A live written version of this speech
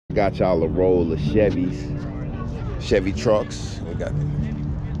Got y'all a roll of Chevy trucks. We got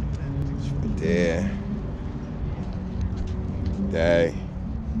right there. There.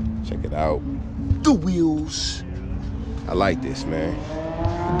 Check it out. The wheels. I like this, man.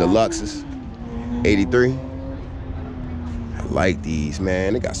 The Deluxes. 83. I like these,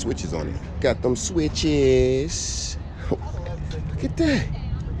 man. They got switches on it. Got them switches. Look at that.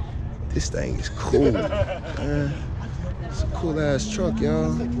 This thing is cool, man. It's a cool ass truck,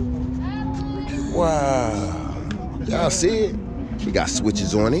 y'all. Wow. Y'all see it? We got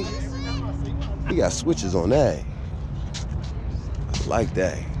switches on it. We got switches on that. I like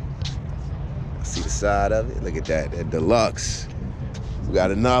that. I see the side of it. Look at that. That Deluxe. We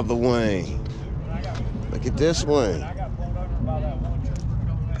got another one. Look at this one.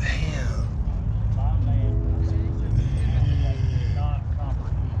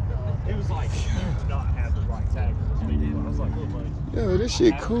 Yo, this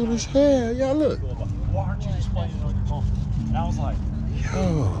shit cool as hell. Y'all look. Why aren't you just playing it on your phone? And I was like,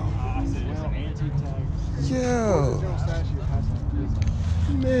 I said, it's an antique tag. Yo.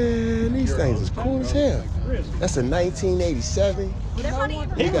 Man, these things is cool as hell. That's a 1987. We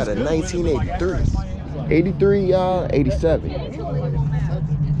got a 1983. 83, y'all, 87.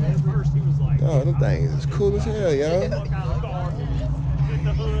 Oh, them things is cool as hell, y'all.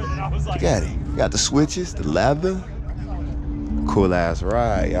 Look at it. Got the switches, the leather. Cool ass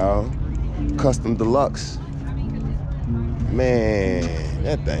ride, y'all. Custom Deluxe. Man,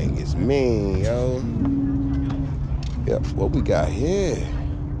 that thing is mean, yo. Yep, what we got here?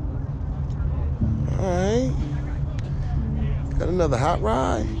 All right. Got another hot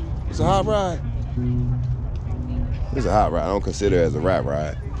ride. It's a hot ride. It's a hot ride. I don't consider it as a rat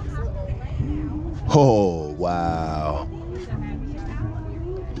ride. Oh, wow.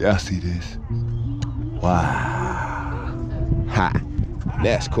 Y'all see this? Wow. Ha.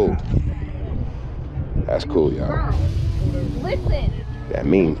 That's cool. That's cool, y'all. Listen. That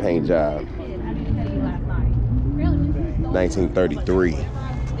mean paint job. 1933.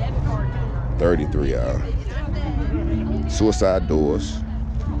 33, y'all. Suicide doors.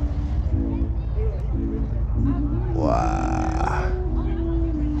 Wow.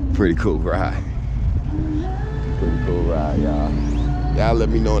 Pretty cool ride. Pretty cool ride, y'all. Y'all let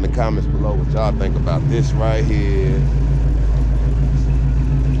me know in the comments below what y'all think about this right here.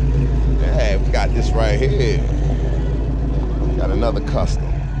 Yeah, we got this right here. Got another custom.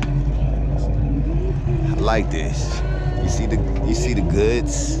 I like this. You see the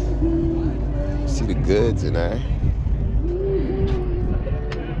goods? You see the goods in there?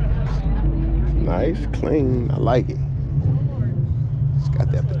 Nice, clean. I like it. It's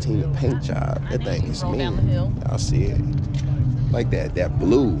got that patina paint job. That thing is mean. Y'all see it? Like that. That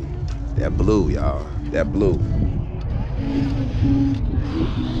blue. That blue, y'all. That blue.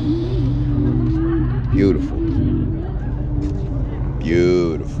 Beautiful.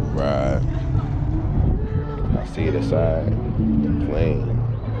 Beautiful ride. I see the side. Clean.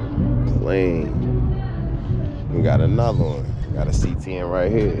 Clean. We got another one. Got a C10 right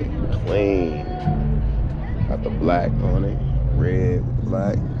here. Clean. Got the black on it. Red with the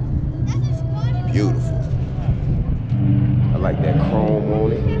black. Beautiful. I like that chrome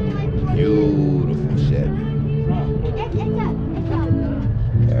on it. Beautiful Chevy.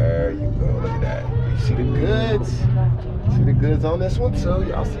 There you go. Look at that. You see the goods? See the goods on this one too?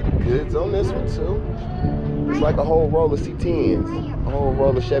 Y'all see the goods on this one too? It's like a whole roll of C10s. A whole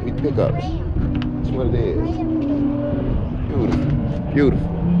roll of Chevy pickups. That's what it is. Beautiful. Beautiful.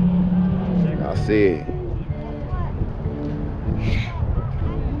 Y'all see it.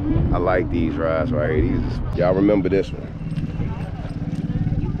 I like these rides right here. Y'all remember this one?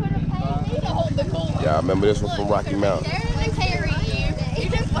 Y'all remember this one from Rocky Mountain?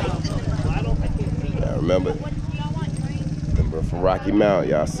 Y'all remember? Remember from Rocky Mountain?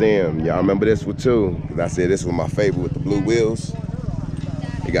 Y'all see him? Y'all remember this one too? Cause I said this was my favorite with the blue wheels.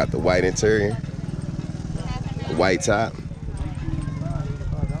 It got the white interior, the white top.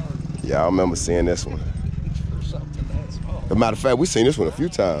 Y'all remember seeing this one? As a matter of fact, we seen this one a few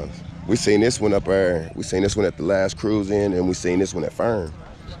times. We seen this one up there. We seen this one at the last cruise in, and we seen this one at Fern.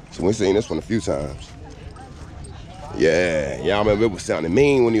 So we seen this one a few times. Yeah, y'all remember it was sounding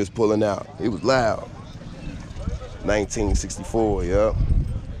mean when he was pulling out. It was loud. 1964, yep.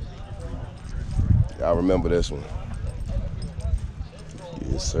 Y'all remember this one?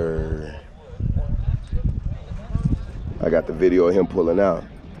 Yes, sir. I got the video of him pulling out.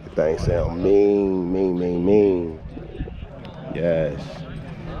 The thing sound mean, mean, mean, mean. Yes.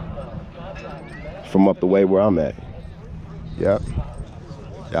 From up the way where I'm at. Yep.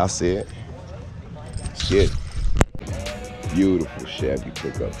 Y'all see it. Shit. Beautiful Chevy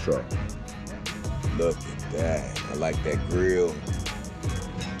pickup truck. Look at that. I like that grill.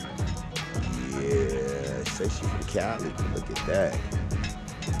 Yeah, say she from Cali, but look at that.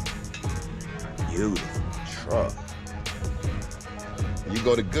 Beautiful truck. You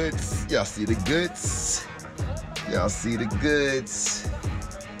go to Goods, y'all see the goods. Y'all see the goods.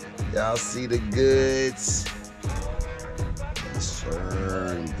 Y'all see the goods. Yes,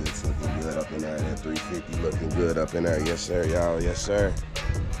 sir. Goods looking good up in there. That 350 looking good up in there. Yes, sir, y'all. Yes, sir.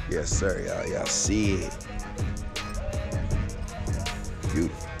 Yes, sir, y'all. Y'all see it.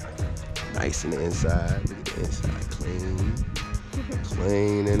 Beautiful. Nice in the inside. Look at the inside. Clean.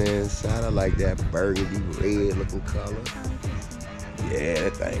 Clean in the inside. I like that burgundy red looking color. Yeah,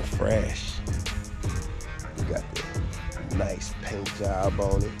 that thing fresh. You got the nice paint job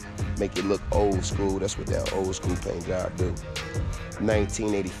on it. Make it look old school. That's what that old school paint job do.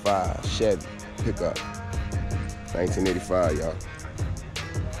 1985 Chevy pickup. 1985, y'all.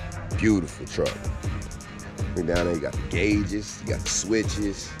 Beautiful truck. Look down there, you got the gauges, you got the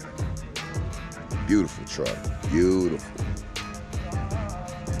switches. Beautiful truck. Beautiful.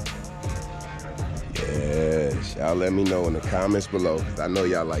 Yes, y'all let me know in the comments below, because I know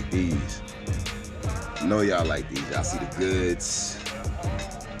y'all like these. I know y'all like these. Y'all see the goods,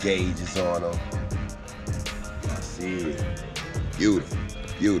 gauges on them. Y'all see it. Beautiful,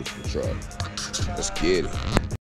 beautiful truck. Let's get it.